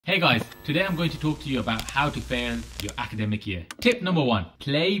Hey guys, today I'm going to talk to you about how to fail your academic year. Tip number 1,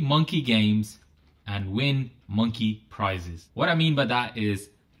 play monkey games and win monkey prizes. What I mean by that is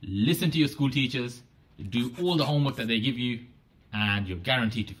listen to your school teachers, do all the homework that they give you, and you're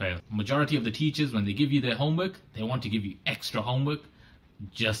guaranteed to fail. Majority of the teachers, when they give you their homework, they want to give you extra homework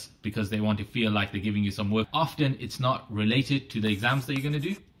just because they want to feel like they're giving you some work. Often it's not related to the exams that you're going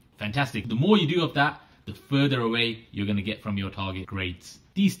to do. Fantastic. The more you do of that, the further away you're going to get from your target grades.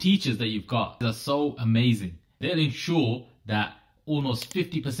 These teachers that you've got are so amazing. They'll ensure that almost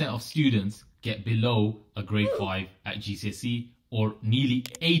 50% of students get below a grade 5 at GCSE, or nearly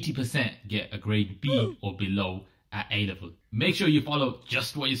 80% get a grade B or below at A-level. Make sure you follow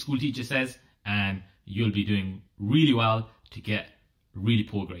just what your school teacher says and you'll be doing really well to get really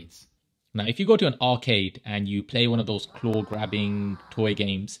poor grades. Now, if you go to an arcade and you play one of those claw-grabbing toy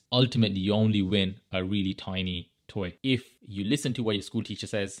games, ultimately you only win a really tiny toy. If you listen to what your school teacher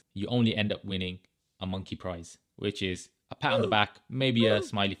says, you only end up winning a monkey prize, which is a pat on the back, maybe a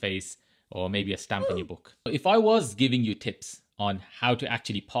smiley face, or maybe a stamp in your book. If I was giving you tips on how to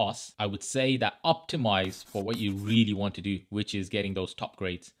actually pass, I would say that optimize for what you really want to do, which is getting those top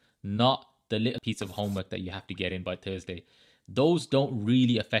grades, not the little piece of homework that you have to get in by Thursday. Those don't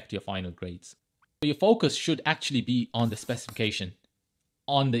really affect your final grades. So your focus should actually be on the specification,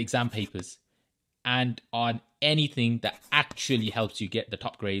 on the exam papers, and on anything that actually helps you get the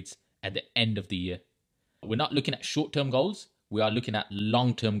top grades at the end of the year. We're not looking at short-term goals. We are looking at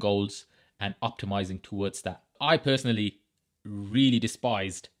long-term goals and optimizing towards that. I personally really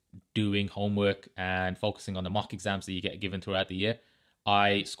despised doing homework and focusing on the mock exams that you get given throughout the year.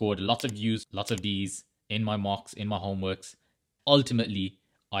 I scored lots of U's, lots of D's in my mocks, in my homeworks. Ultimately,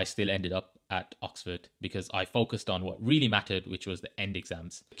 I still ended up at Oxford because I focused on what really mattered, which was the end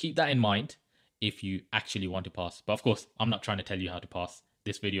exams. Keep that in mind if you actually want to pass. But of course, I'm not trying to tell you how to pass.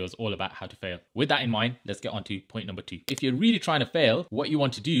 This video is all about how to fail. With that in mind, let's get on to point number 2. If you're really trying to fail, what you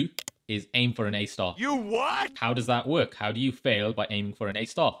want to do is aim for an A star. You what? How does that work? How do you fail by aiming for an A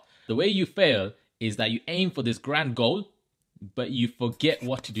star? The way you fail is that you aim for this grand goal, but you forget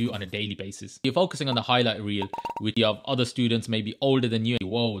what to do on a daily basis. You're focusing on the highlight reel with you have other students maybe older than you.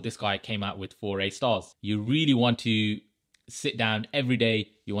 Whoa, this guy came out with 4 A stars. You really want to sit down every day.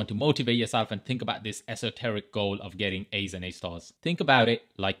 You want to motivate yourself and think about this esoteric goal of getting A's and A stars. Think about it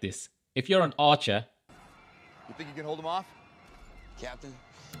like this. If you're an archer, you think you can hold him off, Captain?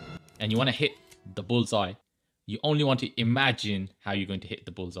 And you want to hit the bullseye, you only want to imagine how you're going to hit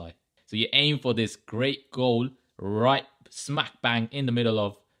the bullseye. So you aim for this great goal right smack bang in the middle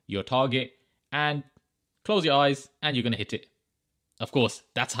of your target and close your eyes and you're going to hit it. Of course,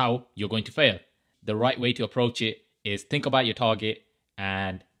 that's how you're going to fail. The right way to approach it is think about your target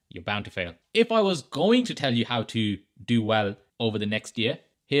and you're bound to fail. If I was going to tell you how to do well over the next year,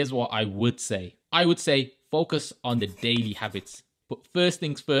 here's what I would say. I would say focus on the daily habits. Put first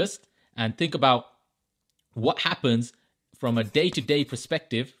things first and think about what happens from a day-to-day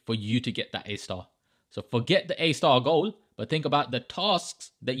perspective for you to get that A star. So forget the A star goal, but think about the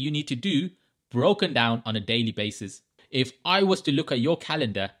tasks that you need to do broken down on a daily basis. If I was to look at your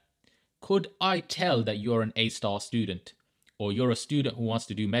calendar, could I tell that you're an A star student or you're a student who wants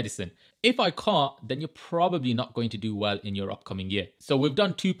to do medicine? If I can't, then you're probably not going to do well in your upcoming year. So we've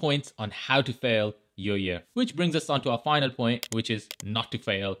done 2 points on how to fail your year, which brings us on to our final point, which is not to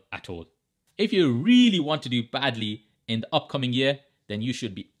fail at all. If you really want to do badly in the upcoming year, then you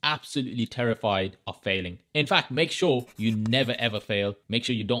should be absolutely terrified of failing. In fact, make sure you never ever fail. Make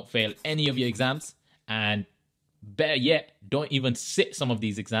sure you don't fail any of your exams, and better yet, don't even sit some of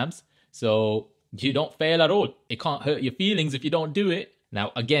these exams so you don't fail at all. It can't hurt your feelings if you don't do it.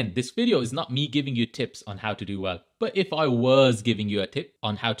 Now, again, this video is not me giving you tips on how to do well, but if I was giving you a tip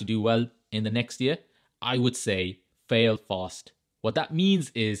on how to do well in the next year, I would say fail fast. What that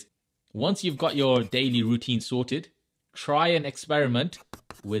means is once you've got your daily routine sorted, try an experiment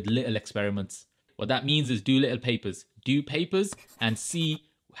with little experiments. What that means is do little papers. Do papers and see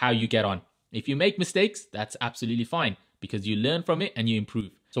how you get on. If you make mistakes, that's absolutely fine because you learn from it and you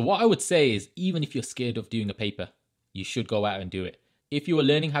improve. So what I would say is even if you're scared of doing a paper, you should go out and do it. If you are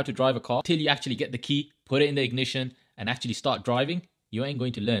learning how to drive a car, till you actually get the key, put it in the ignition and actually start driving, you ain't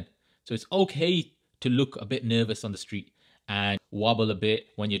going to learn. So it's okay to look a bit nervous on the street and wobble a bit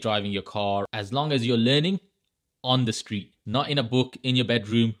when you're driving your car, as long as you're learning on the street, not in a book in your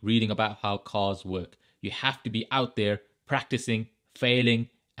bedroom reading about how cars work. You have to be out there practicing, failing,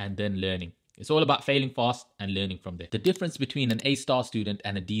 and then learning. It's all about failing fast and learning from there. The difference between an A star student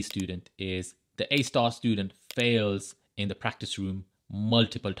and a D student is the A star student fails in the practice room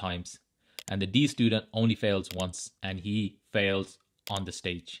multiple times and the D student only fails once, and he fails on the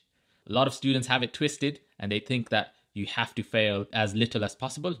stage. A lot of students have it twisted and they think that you have to fail as little as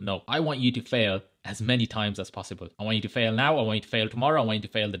possible. No, I want you to fail as many times as possible. I want you to fail now, I want you to fail tomorrow, I want you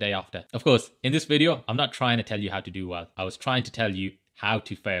to fail the day after. Of course, in this video, I'm not trying to tell you how to do well. I was trying to tell you how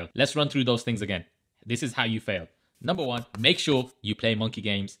to fail. Let's run through those things again. This is how you fail. Number 1, make sure you play monkey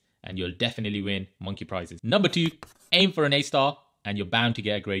games and you'll definitely win monkey prizes. Number 2, aim for an A star and you're bound to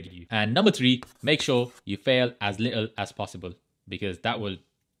get a graded U. And number 3, make sure you fail as little as possible because that will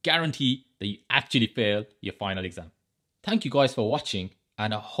guarantee that you actually fail your final exam. Thank you guys for watching,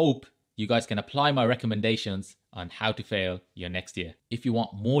 and I hope you guys can apply my recommendations on how to fail your next year. If you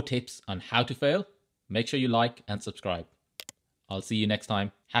want more tips on how to fail, make sure you like and subscribe. I'll see you next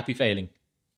time. Happy failing.